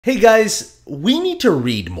Hey guys, we need to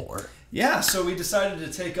read more. Yeah, so we decided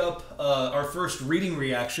to take up our first reading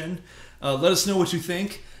reaction. Let us know what you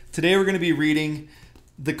think. Today we're going to be reading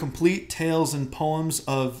The Complete Tales and Poems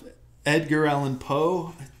of Edgar Allan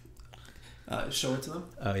Poe. Show it to them.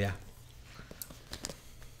 Oh, yeah.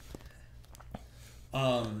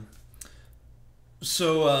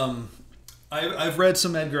 I've read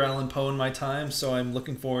some Edgar Allan Poe in my time, so I'm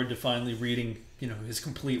looking forward to finally reading, his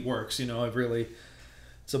complete works.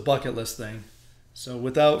 It's a bucket list thing. So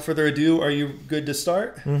without further ado, are you good to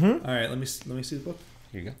start? Mm-hmm. All right, let me see the book.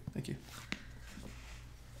 Here you go. Thank you.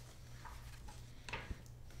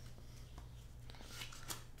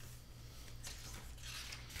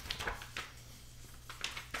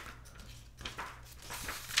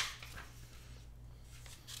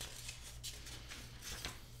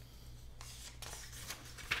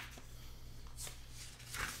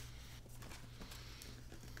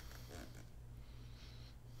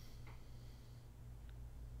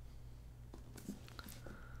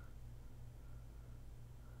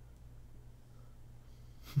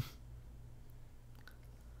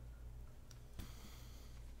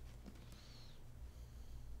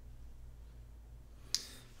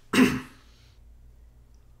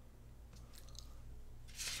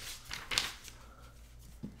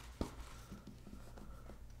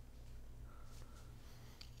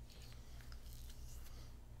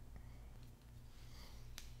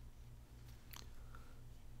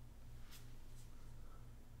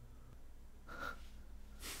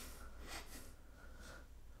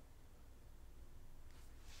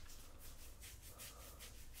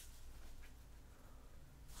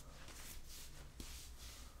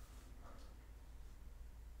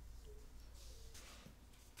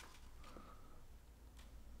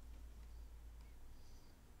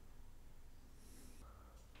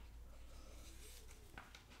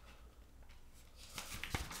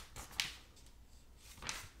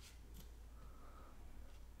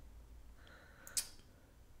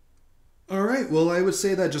 All right. Well, I would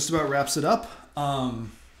say that just about wraps it up.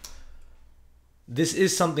 This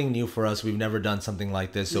is something new for us. We've never done something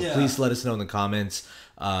like this. So Yeah. please let us know in the comments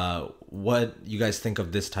what you guys think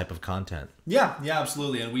of this type of content. Yeah,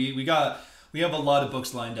 absolutely. And we have a lot of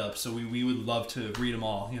books lined up, so we would love to read them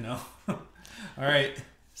all. All right.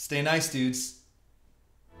 Stay nice, dudes.